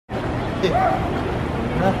Turn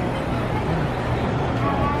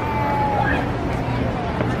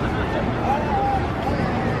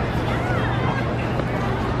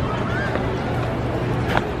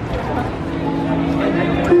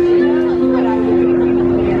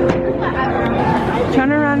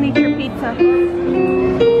around and eat your pizza.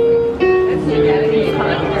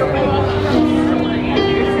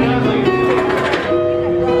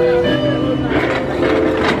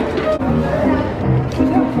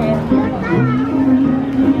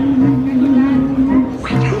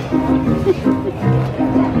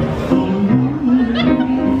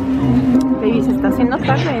 Baby, se está haciendo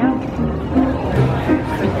tarde ya.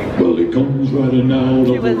 Well, he comes riding out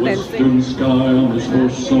of the western sky on his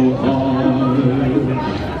horse so high,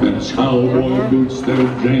 and his cowboy boots they're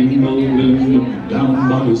jangling down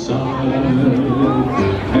by his side.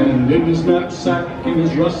 And in his knapsack, in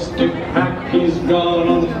his rustic pack, he's got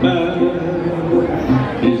on his bag.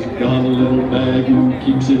 He's got a little bag and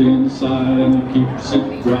keeps it inside and keeps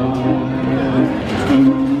it dry. And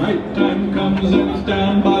when nighttime comes and he's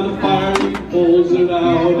down by the fire, he pulls it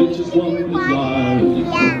out. It's just one desire.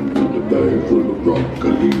 Bag full of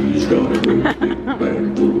broccoli, he's got a great big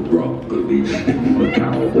bag full of broccoli. A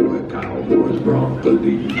cowboy's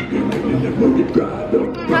broccoli, and then when it dried up.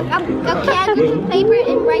 Okay, I get some paper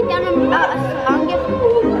and write down a song.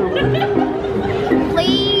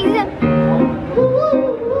 Please.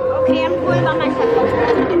 Okay, I'm going by myself.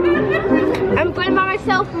 I'm going by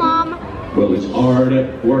myself, Mom. Well, he's hard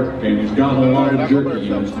at work and he's got a lot of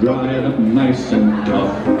jerky and it's dried up nice and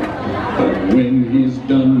tough. But when he's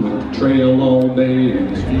done with the trail all day and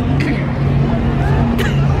he's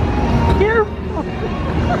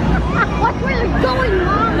Watch where you're going,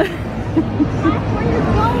 Mom. Watch where you're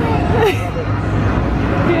going.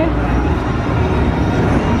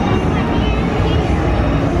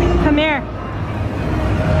 Come here.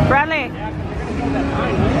 Bradley.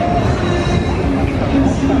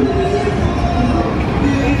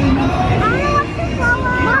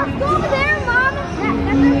 Mom, go over there, Mom. That's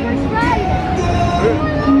our first ride.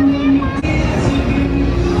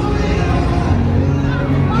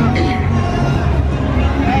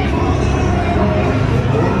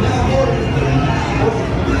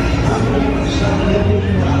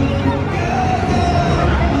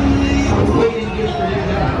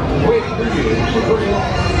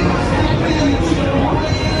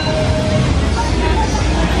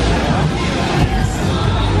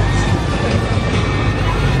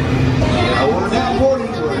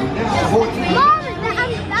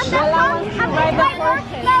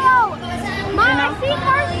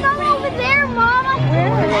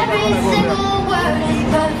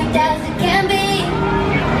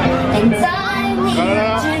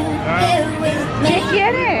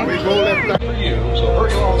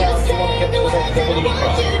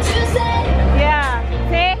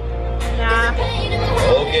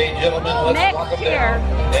 Okay, gentlemen, let's lock them down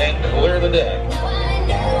and clear the deck.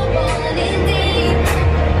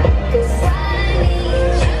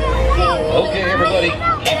 Okay, everybody,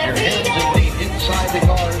 keep your hands and feet inside the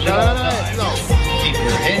cars at all times. Keep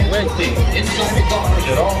your hands and feet inside the cars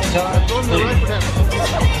at all times, please.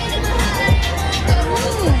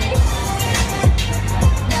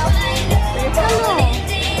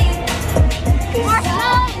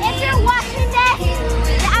 If you're watching this,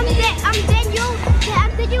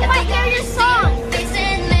 then you might hear your song.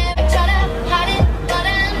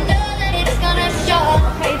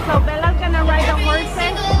 Okay, so Bella's gonna ride the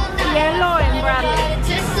horses, Cielo and Bradley.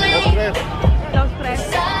 Those tres.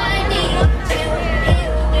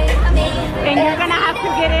 And you're gonna have to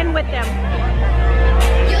get in with them.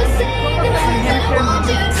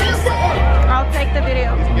 I'll take the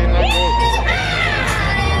video.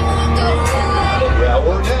 Yeah,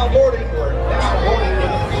 we're now boarding. We're now boarding.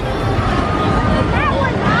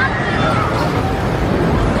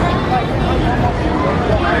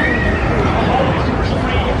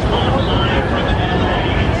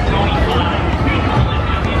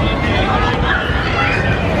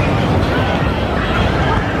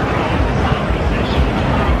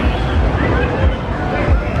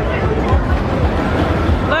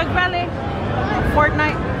 Look, Bradley.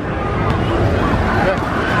 Fortnite.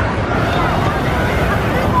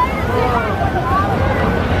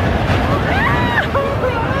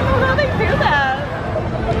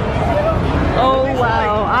 Oh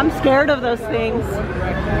wow, I'm scared of those things.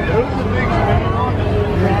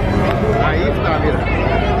 Ahí está, mira.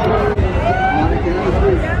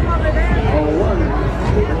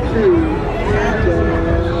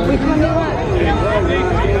 Which one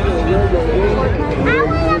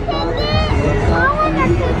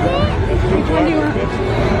do you want?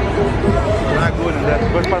 Not good. That's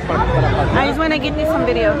good part. gonna get you some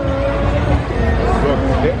video.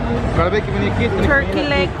 Turkey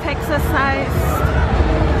leg, Texas size.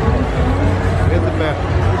 Here's the best.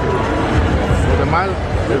 The mile.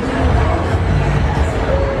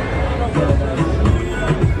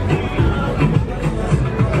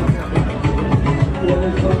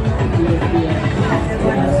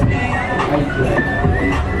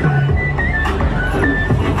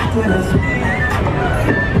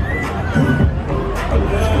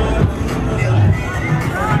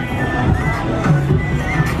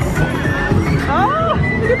 Oh,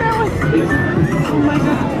 look at that one. Oh my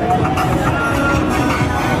God.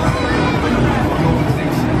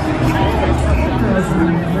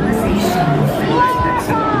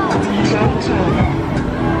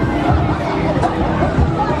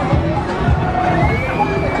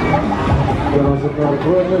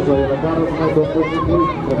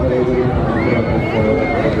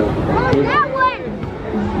 That one!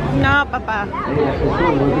 No, Papa.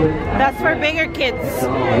 That's for bigger kids.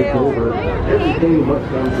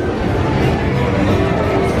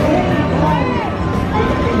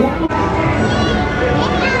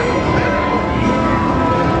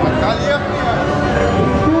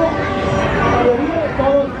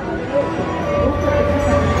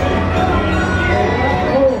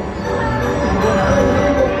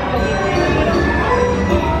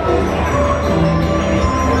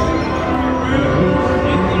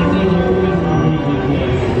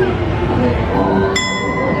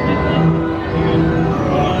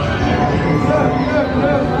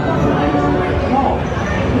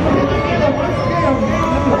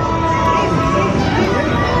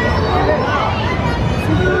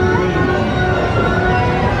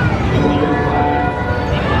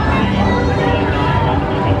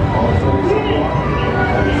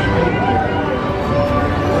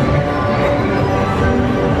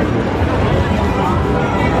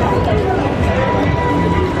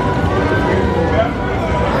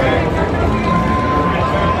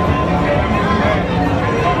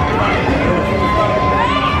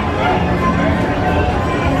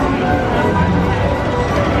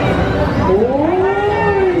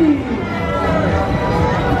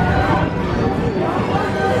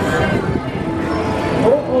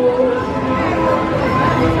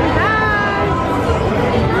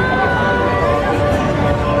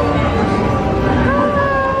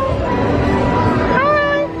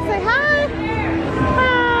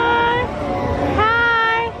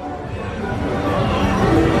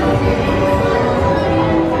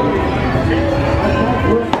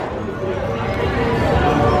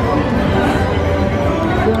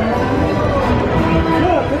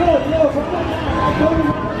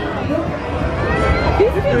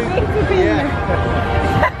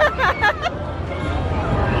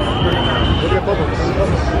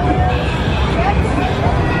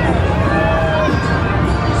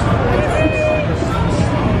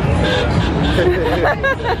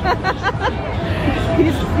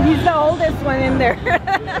 He's the oldest one in there.